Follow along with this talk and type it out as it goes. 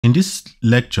In this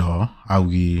lecture, I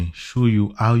will show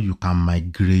you how you can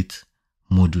migrate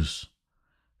modules.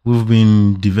 We've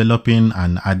been developing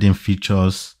and adding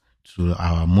features to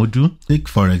our module. Take,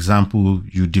 for example,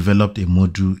 you developed a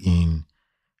module in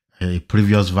a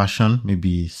previous version,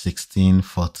 maybe 16,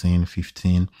 14,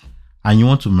 15, and you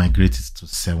want to migrate it to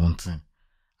 17.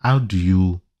 How do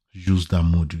you use that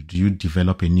module? Do you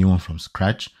develop a new one from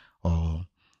scratch, or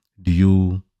do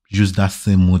you use that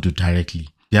same module directly?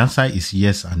 The answer is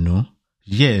yes and no.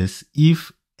 Yes,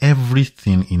 if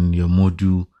everything in your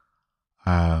module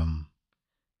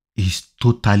is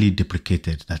totally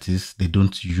deprecated. That is, they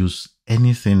don't use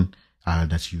anything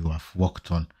that you have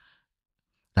worked on.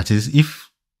 That is,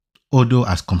 if Odoo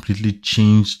has completely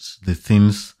changed the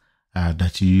things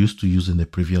that you used to use in the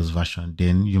previous version,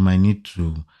 then you might need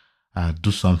to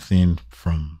do something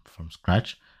from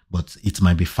scratch, but it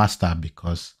might be faster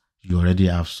because you already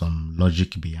have some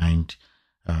logic behind.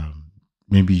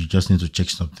 Maybe you just need to check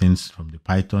some things from the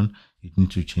Python. You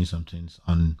need to change some things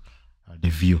on the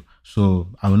view. So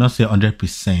I will not say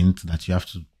 100% that you have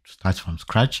to start from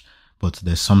scratch, but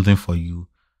there's something for you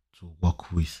to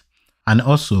work with. And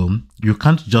also, you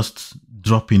can't just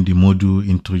drop in the module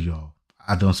into your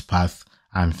add-ons path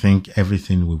and think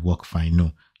everything will work fine.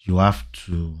 No, you have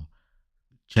to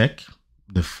check.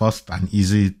 The first and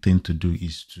easy thing to do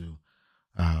is to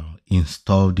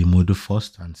install the module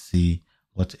first and see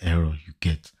what error you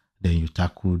get. Then you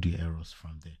tackle the errors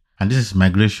from there. And this is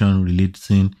migration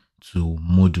relating to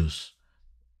modules.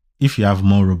 If you have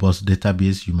more robust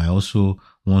database, you might also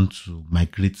want to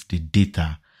migrate the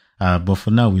data. But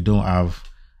for now, we don't have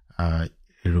a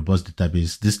robust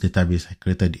database. This database, I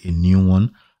created a new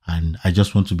one, and I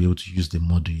just want to be able to use the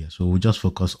module here. So we'll just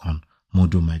focus on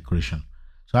module migration.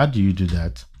 So how do you do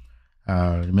that?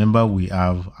 Remember, we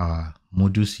have our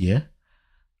modules here,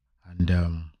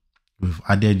 and we've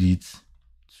added it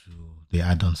to the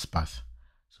add-ons path.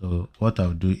 So what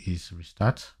I'll do is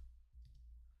restart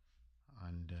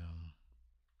and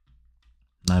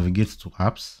navigate to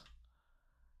apps.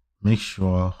 Make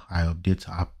sure I update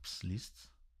apps list,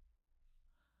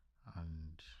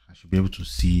 and I should be able to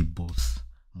see both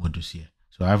modules here.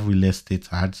 So I have real estate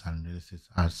ads and real estate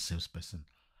ads salesperson,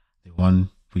 the one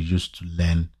we used to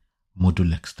learn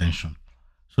module extension.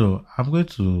 So I'm going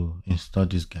to install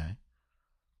this guy,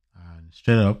 and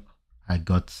straight up I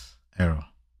got error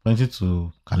pointing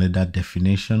to calendar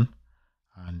definition,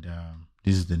 and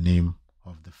this is the name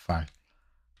of the file.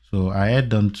 So I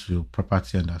head on to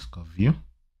property underscore view.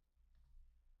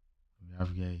 We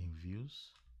have here in views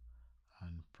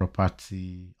and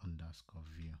property underscore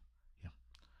view. Yeah.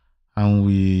 And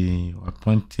we are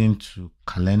pointing to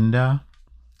calendar.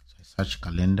 So I search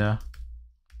calendar.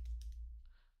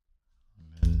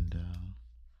 And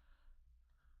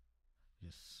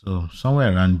yes, so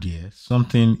somewhere around there,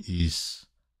 something is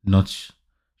not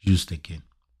used again.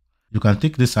 You can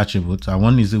take this attribute, and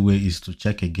one easy way is to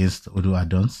check against Odoo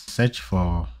add-ons. Search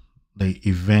for the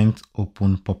event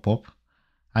open pop-up,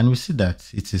 and we see that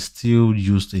it is still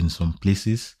used in some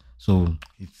places. So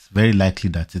it's very likely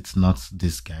that it's not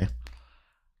this guy.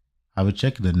 I will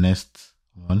check the next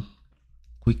one,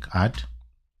 quick add,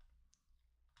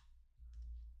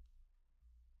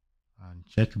 and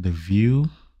check the view.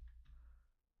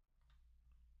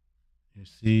 You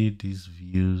see these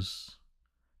views,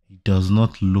 it does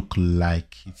not look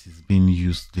like it is being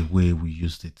used the way we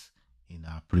used it in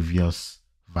our previous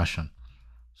version.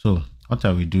 So what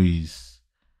I will do is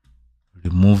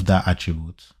remove that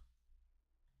attribute.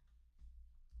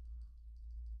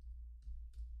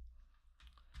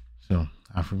 So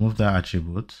I've removed that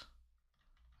attribute,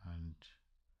 and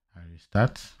I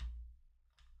restart.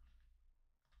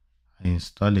 I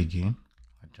install again.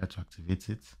 I try to activate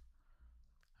it,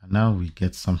 and now we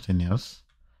get something else.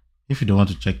 If you don't want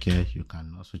to check here, you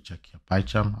can also check your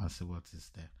PyCharm and see what is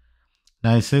there.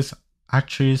 Now it says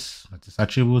attributes, that is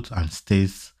attribute, and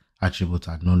states attributes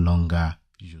are no longer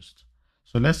used.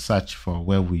 So let's search for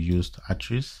where we used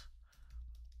attributes.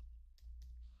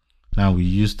 Now we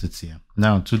used it here.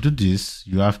 Now to do this,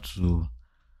 you have to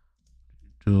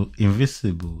do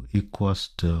invisible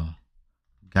equals to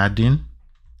garden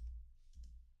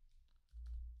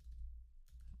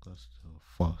equals to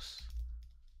false.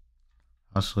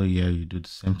 Also here you do the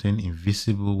same thing,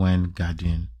 invisible when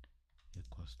garden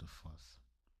equals to false.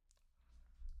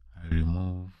 I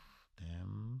remove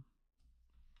them.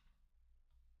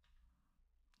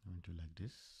 Let me do like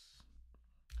this.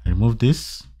 I remove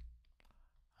this,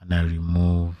 and I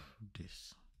remove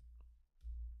this.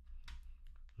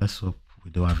 Let's hope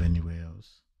we don't have anywhere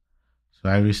else. So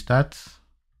I restart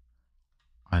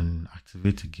and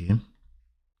activate again.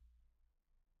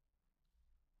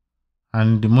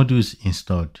 and the module is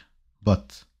installed,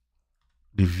 but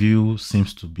the view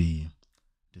seems to be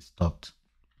disturbed.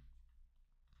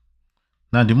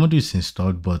 Now the module is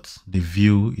installed, but the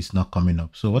view is not coming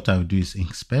up. So what I will do is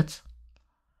inspect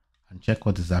and check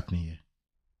what is happening here.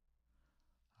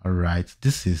 All right,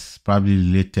 this is probably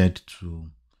related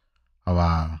to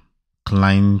our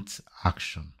client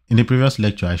action. In the previous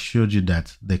lecture, I showed you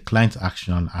that the client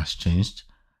action has changed,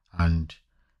 and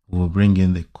we will bring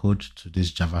in the code to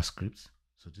this JavaScript.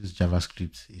 So this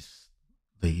JavaScript is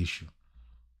the issue.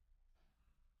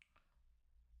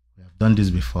 We have done this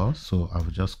before, so I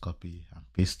will just copy and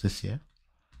paste this here.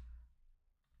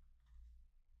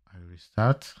 I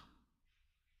restart.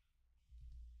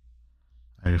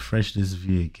 I refresh this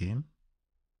view again.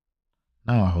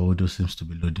 Now our Odoo seems to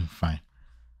be loading fine.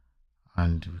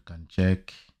 And we can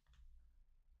check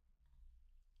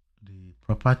the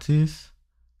properties,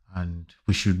 and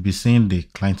we should be seeing the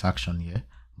client action here,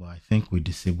 but I think we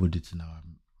disabled it in our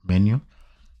menu.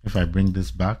 If I bring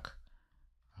this back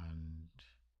and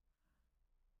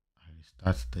I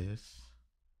restart this,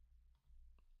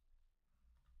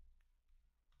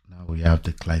 now we have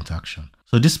the client action.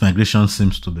 So this migration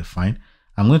seems to be fine.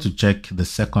 I'm going to check the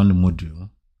second module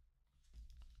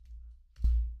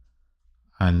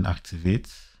and activate.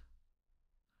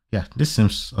 Yeah, this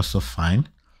seems also fine.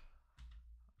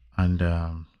 And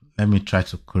let me try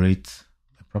to create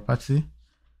a property.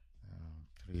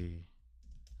 3-bedroom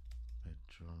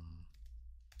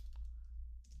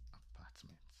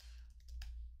apartment.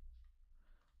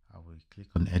 I will click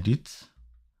on edit,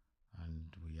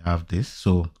 and we have this.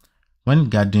 So when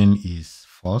garden is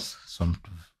false, some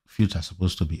fields are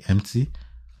supposed to be empty,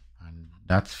 and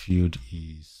that field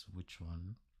is which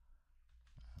one?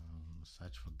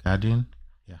 Search for garden.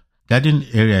 Yeah, garden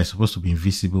area is supposed to be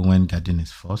invisible when garden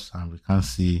is false, and we can't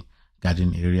see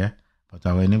garden area, but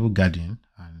I will enable garden,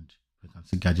 and we can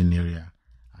see garden area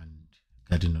and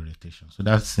garden orientation. So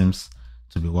that seems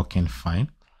to be working fine,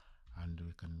 and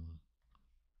we can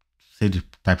say the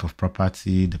type of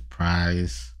property, the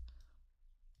price,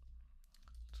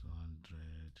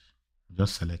 200.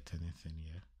 Just select anything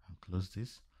here and close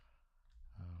this.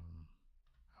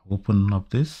 I'll open up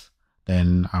this.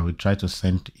 Then I will try to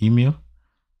send email.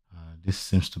 This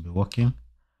seems to be working.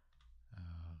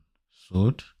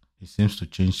 Sold. It seems to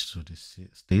change to the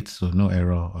state, so no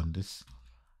error on this.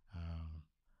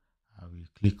 I will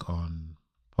click on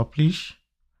publish.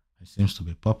 It seems to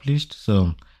be published.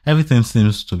 So everything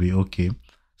seems to be okay.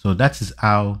 So that is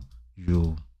how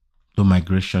you do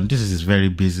migration. This is very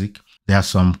basic. There are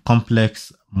some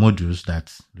complex modules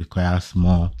that requires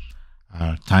more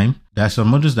time. There are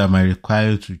some modules that might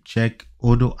require you to check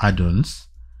Odoo add-ons,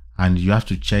 and you have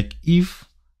to check if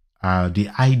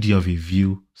the ID of a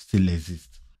view still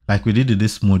exists. Like we did in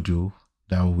this module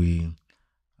that we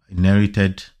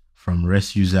inherited from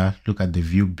REST user. Look at the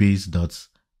view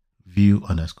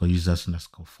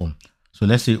base.view_users_form. So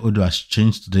let's say Odoo has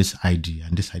changed this ID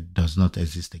and this ID does not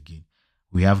exist again.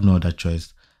 We have no other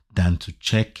choice than to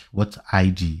check what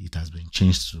ID it has been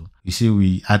changed to. You see,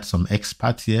 we add some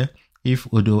expert here. If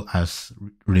Odoo has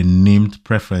renamed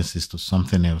preferences to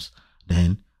something else,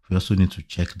 then we also need to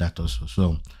check that also.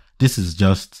 So this is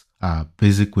just a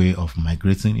basic way of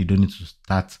migrating. You don't need to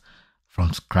start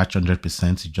from scratch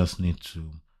 100%. You just need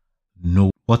to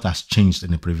know what has changed in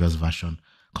the previous version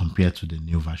compared to the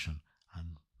new version,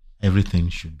 and everything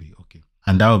should be okay.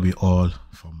 And that will be all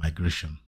for migration.